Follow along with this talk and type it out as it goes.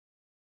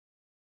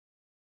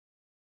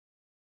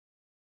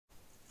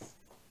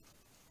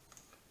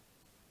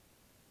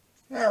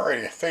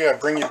Alrighty, I figured I'd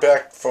bring you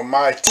back for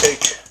my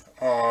take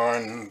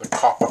on the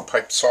copper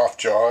pipe soft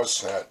jaws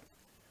that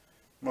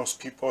most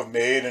people have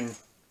made and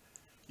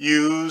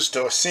used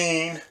or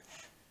seen.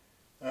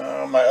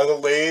 My other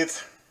lathe,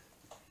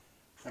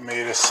 I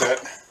made a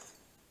set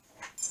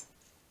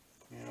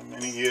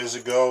many years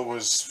ago. It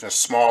was a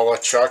smaller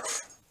chuck,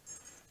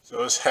 so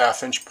it was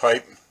 1/2-inch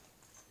pipe.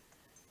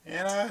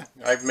 And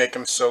I make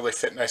them so they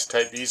fit nice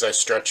tight. These I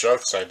stretch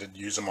out, so I did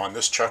use them on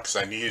this chuck because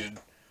I needed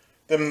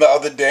them the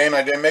other day and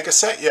I didn't make a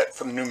set yet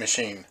for the new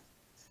machine.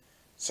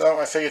 So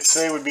I figured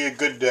today would be a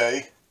good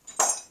day.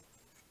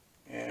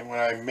 And when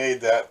I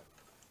made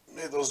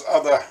those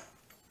other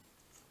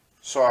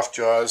soft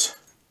jaws,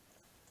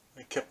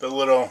 I kept the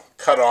little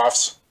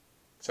cut-offs.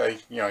 So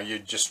you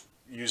just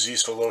use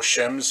these for little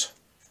shims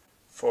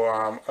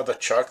for other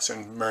chucks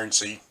and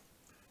emergency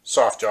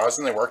soft jaws,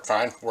 and they work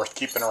fine, worth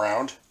keeping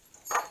around.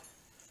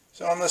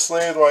 So on this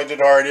lathe, what I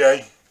did already,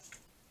 I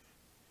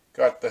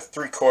got the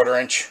 3/4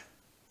 inch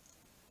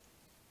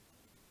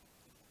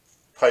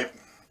pipe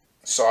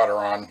solder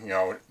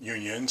on,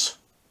 unions,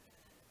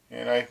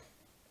 and I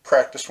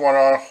practiced one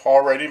on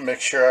already to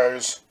make sure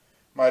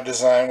my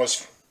design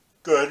was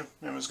good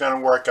and was going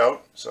to work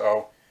out.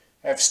 So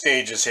I have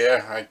stages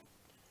here. I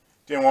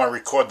didn't want to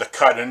record the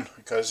cutting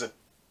because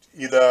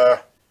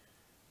either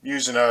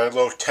using a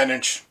little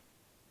 10-inch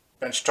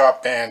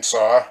benchtop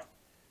bandsaw,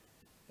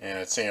 and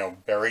it's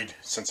buried.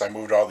 Since I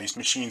moved all these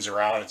machines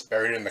around, it's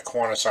buried in the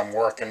corner, so I'm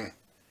working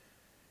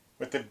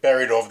with it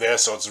buried over there,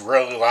 so it's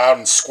really loud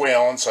and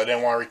squealing, so I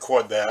didn't want to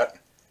record that.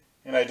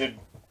 And I did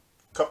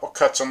a couple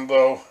cuts on the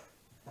little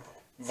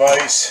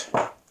vise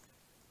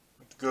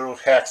with the good old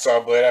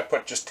hacksaw blade. I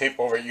put just tape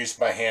over it, used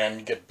by hand.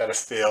 You get a better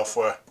feel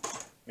for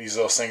these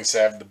little things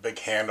that have the big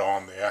handle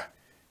on there,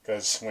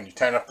 because when you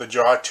tighten up the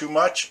jaw too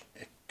much,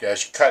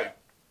 as you cut it,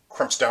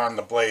 crimps down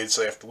the blade,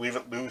 so you have to leave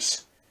it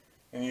loose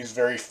and use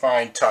very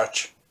fine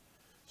touch.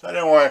 So I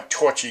didn't want to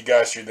torture you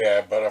guys through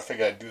that, but I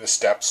figured I'd do the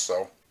steps.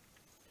 So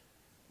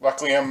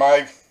luckily on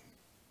my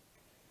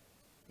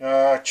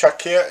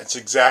chuck here, it's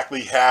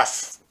exactly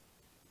half,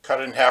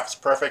 cut in half is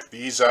perfect.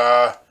 These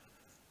are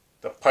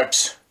the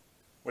pipes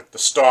with the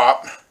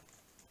stop.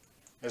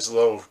 There's a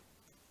little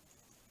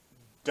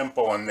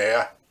dimple in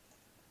there,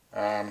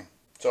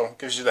 so it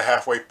gives you the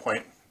halfway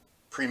point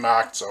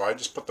pre-marked. So I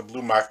just put the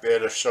blue mark there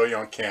to show you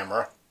on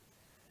camera.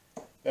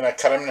 Then I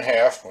cut them in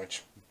half,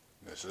 which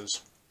this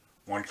is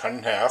one cut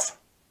in half.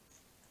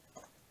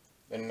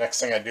 Then the next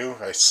thing I do,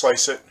 I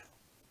slice it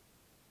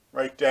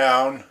right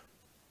down,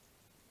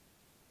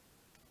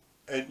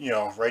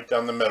 right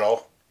down the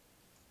middle,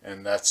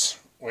 and that's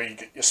where you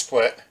get your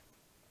split.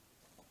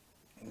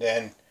 And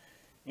then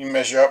you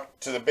measure up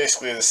to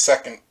basically the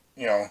second,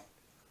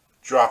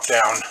 drop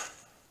down.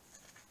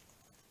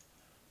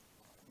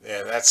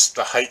 Yeah, that's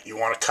the height you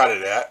want to cut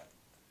it at.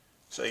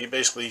 So you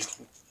basically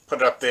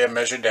put it up there,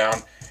 measure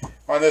down.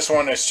 On this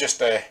one, it's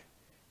just a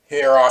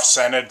hair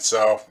off-centered,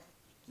 so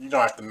you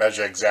don't have to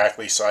measure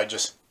exactly. So I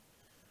just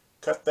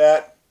cut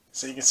that.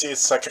 So you can see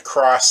it's like a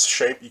cross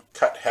shape. You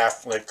cut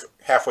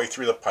halfway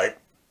through the pipe.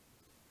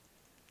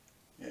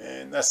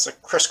 And that's the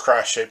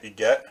crisscross shape you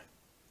get.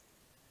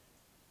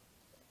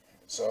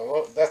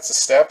 So that's the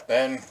step.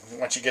 Then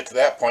once you get to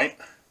that point,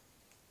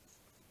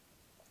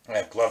 I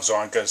have gloves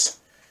on because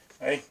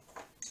I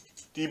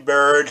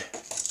deburred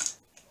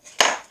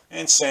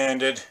and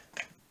sanded,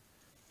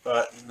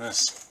 but there's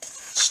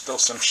still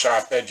some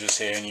sharp edges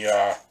here, and you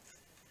are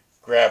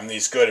grabbing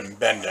these good and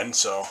bending,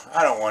 so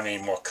I don't want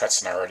any more cuts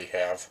than I already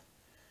have.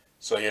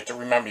 So you have to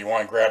remember, you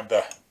want to grab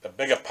the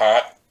bigger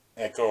part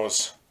that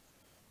goes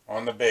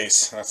on the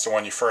base. That's the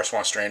one you first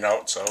want to straighten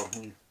out. So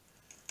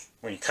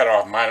when you cut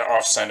off, mine are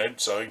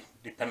off-centered, so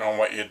depending on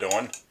what you're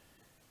doing,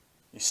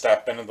 you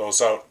start bending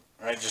those out.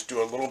 I just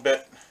do a little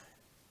bit,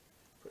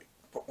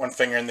 put one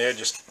finger in there,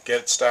 just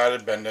get it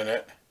started bending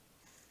it.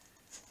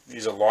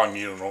 These are long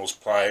needle nose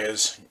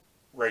pliers.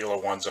 Regular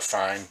ones are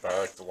fine, but I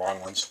like the long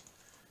ones.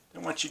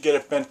 Then once you get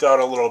it bent out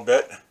a little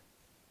bit,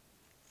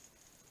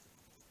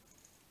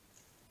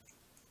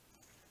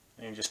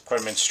 and you just put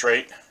them in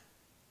straight,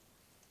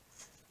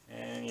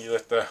 and you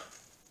let the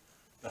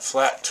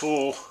flat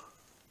tool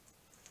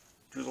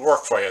do the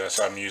work for you. That's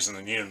why I'm using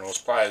the needle nose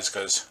pliers,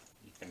 because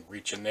you can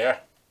reach in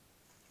there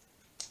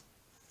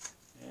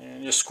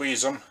and just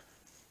squeeze them.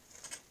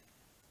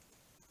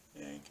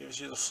 And it gives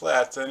you the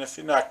flat. And if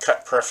you're not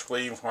cut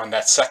perfectly on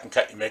that second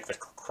cut, you make the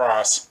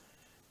cross,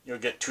 you'll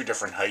get two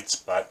different heights.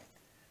 But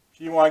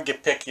if you want to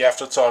get picky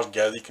after it's all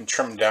together, you can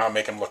trim them down,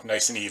 make them look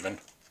nice and even.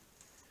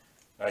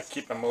 I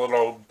keep them a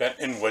little bent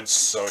inwards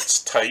so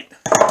it's tight.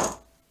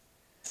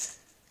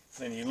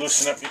 Then you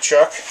loosen up your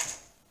chuck.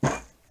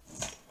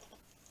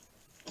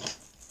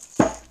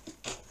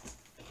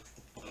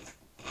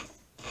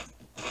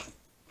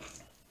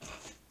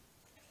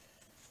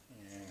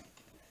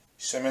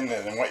 Them in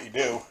there, then what you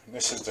do, and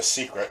this is the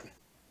secret,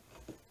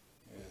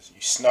 is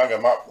you snug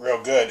them up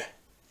real good,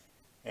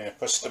 and it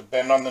puts the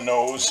bend on the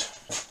nose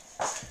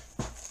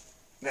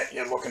that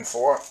you're looking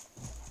for.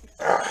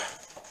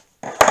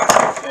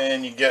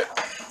 And you get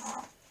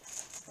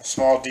a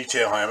small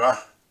detail hammer.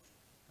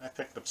 I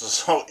picked up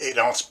this whole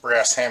 8-ounce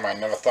brass hammer. I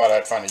never thought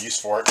I'd find a use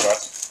for it,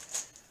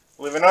 but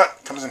believe it or not,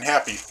 it comes in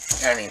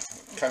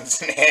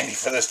comes in handy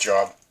for this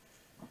job.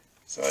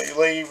 So you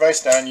lay your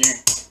vise down, you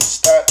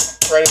start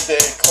right at the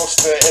close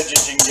to the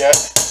edges you can get.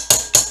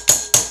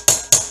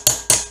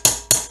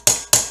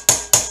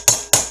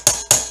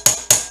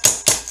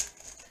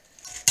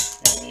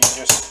 And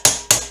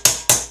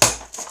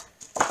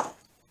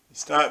you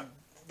start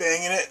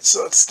banging it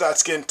so it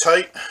starts getting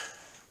tight.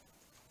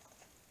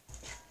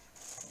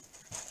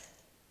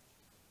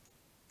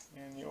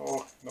 And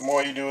the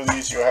more you do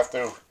these, you'll have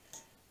to,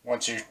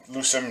 once you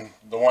loosen,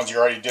 the ones you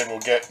already did will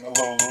get a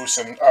little loose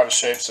and out of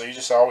shape, so you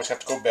just always have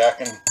to go back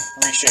and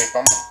reshape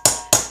them.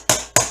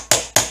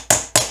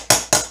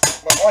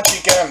 But once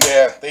you get them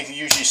there, they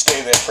usually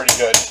stay there pretty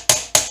good.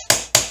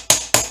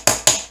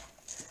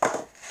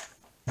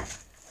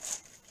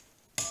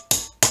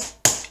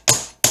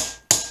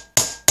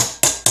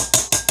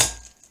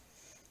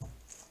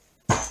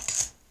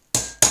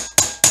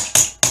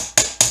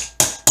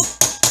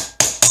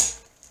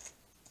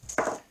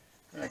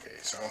 Okay,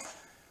 so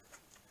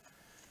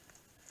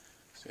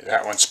see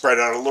that one spread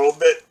out a little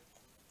bit.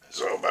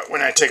 So, but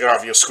when I take it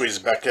off, you'll squeeze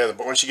it back together.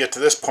 But once you get to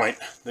this point,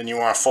 then you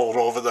want to fold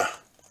over the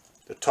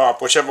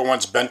top. Whichever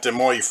one's bent in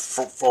more, you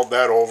fold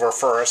that over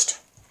first.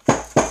 You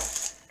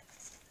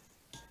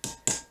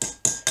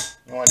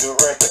want to do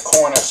it right at the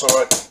corner so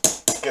it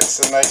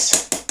gets a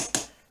nice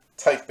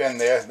tight bend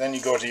there. Then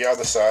you go to the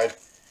other side.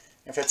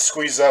 If it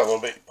squeezes out a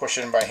little bit, push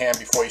it in by hand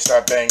before you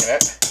start banging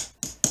it.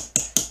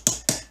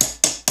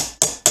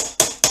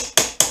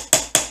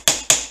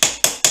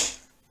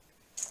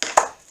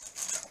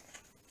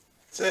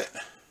 That's it.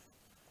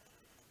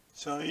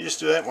 So you just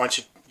do that. Once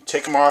you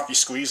take them off, you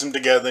squeeze them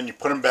together, and you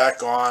put them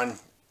back on.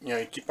 You know,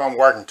 you keep on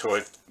working to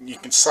it. You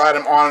can slide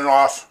them on and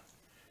off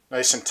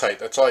nice and tight.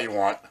 That's all you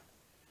want.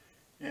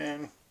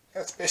 And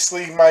that's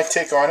basically my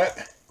take on it.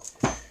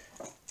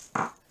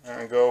 I'm going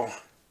to go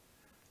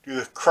do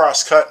the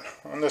cross cut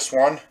on this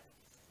one.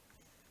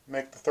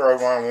 Make the third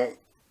one. I won't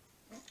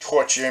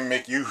torch you and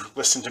make you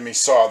listen to me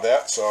saw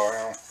that. So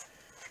I'll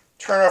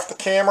turn off the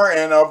camera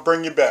and I'll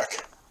bring you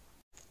back.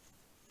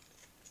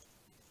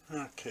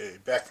 Okay,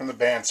 back from the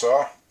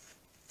bandsaw.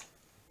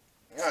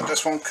 Got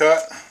this one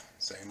cut.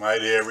 Same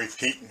idea,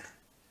 repeat.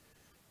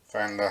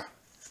 Find the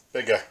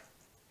bigger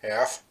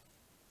half.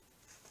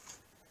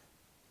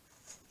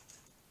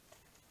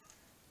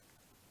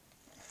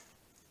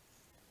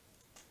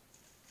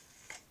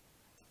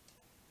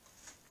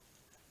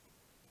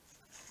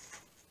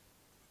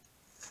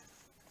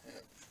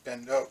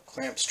 Bend up,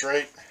 clamp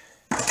straight.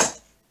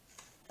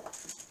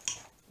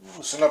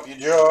 Loosen up your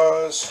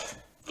jaws.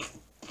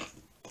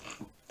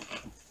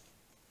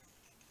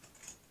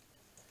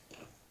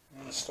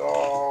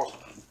 Install.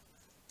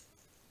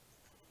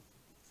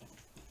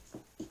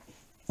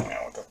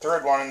 Now with the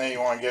third one in there, you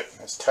want to get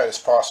as tight as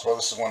possible.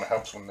 This is one that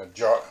helps when the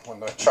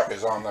chuck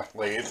is on the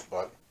lathe,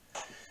 but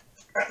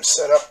I'm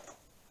set up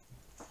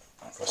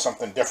for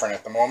something different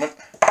at the moment.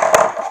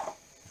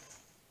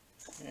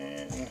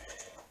 And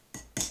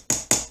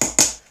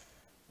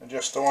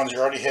adjust the ones you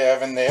already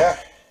have in there.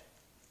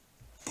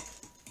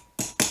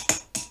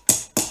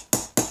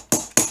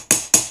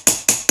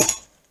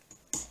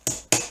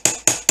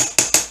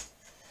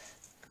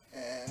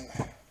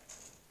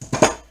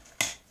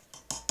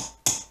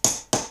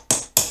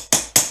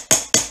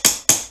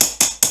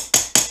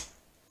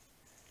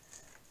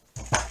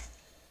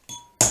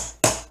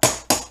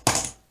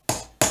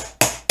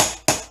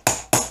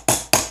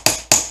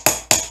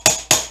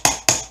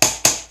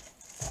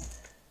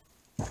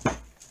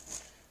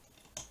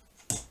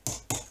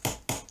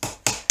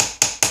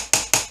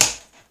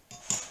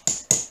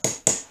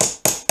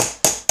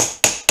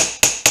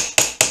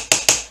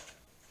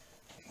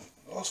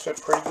 Those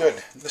fit pretty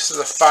good. This is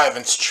a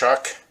 5-inch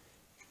chuck.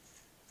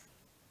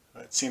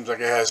 It seems like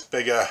it has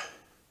bigger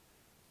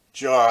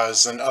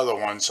jaws than other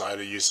ones, so I had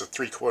to use a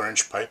 3/4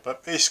 inch pipe.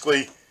 But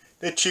basically,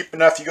 they're cheap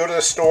enough. You go to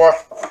the store,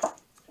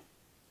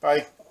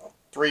 buy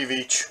 3 of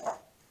each.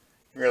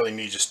 You really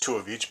need just 2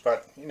 of each,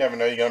 but you never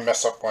know, you're going to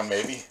mess up one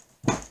maybe.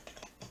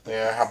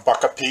 They're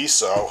 $1 a piece,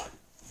 so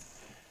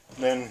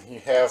then you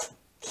have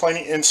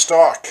plenty in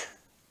stock.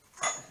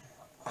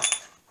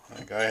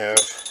 Like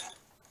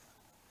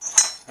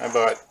I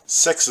bought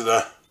 6 of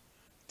the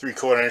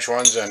 3/4 inch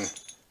ones and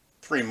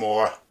 3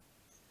 more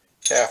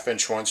 1/2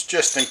 inch ones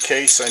just in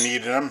case I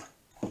needed them.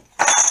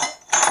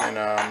 And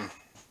I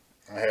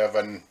have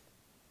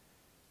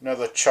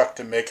another chuck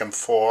to make them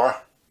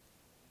for.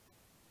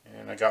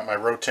 And I got my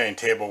rotating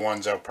table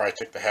ones. I'll probably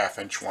take the 1/2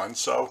 inch ones.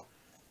 So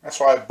that's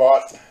why I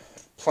bought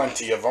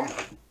plenty of them.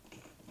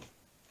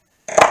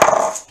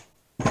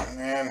 And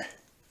then,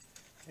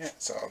 yeah,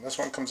 so this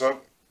one comes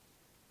out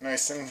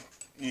nice and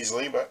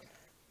easily, but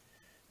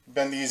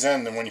bend these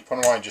in, and when you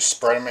put them on, you just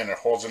spread them in. It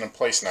holds it in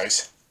place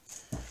nice.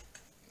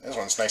 This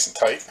one's nice and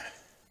tight,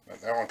 but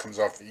that one comes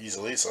off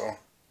easily, so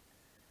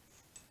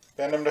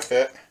bend them to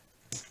fit.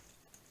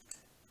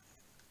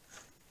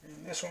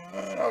 And this one,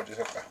 I'll just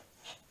have to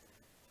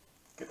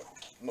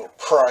little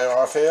pry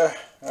off here.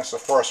 That's the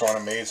first one I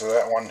made, so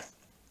that one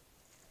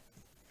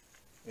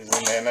is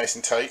in there nice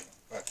and tight.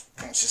 But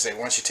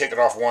once you take it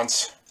off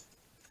once,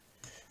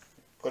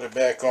 put it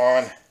back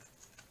on,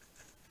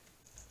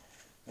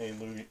 they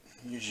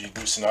usually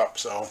loosen up.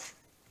 So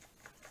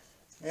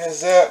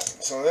there's that.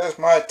 So there's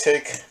my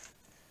take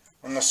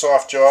on the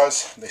soft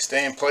jaws. They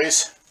stay in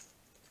place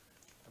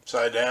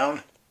upside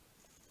down.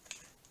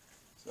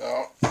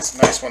 So it's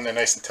nice when they're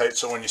nice and tight,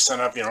 so when you set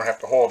up you don't have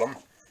to hold them.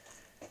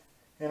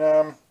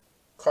 And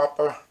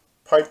copper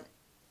pipe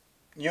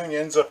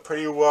unions are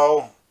pretty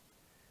well,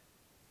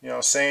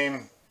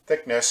 same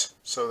thickness,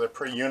 so they're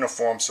pretty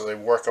uniform, so they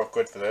work out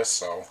good for this.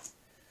 So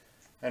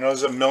I know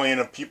there's a million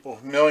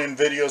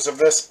videos of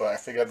this, but I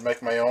figured I'd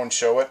make my own,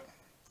 show it,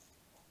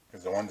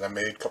 because the ones I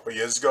made a couple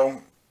years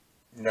ago,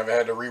 never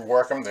had to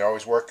rework them, they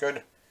always work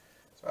good.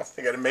 So I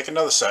figured I'd make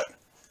another set.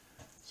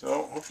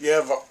 So hope you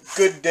have a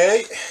good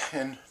day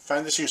and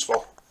find this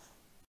useful.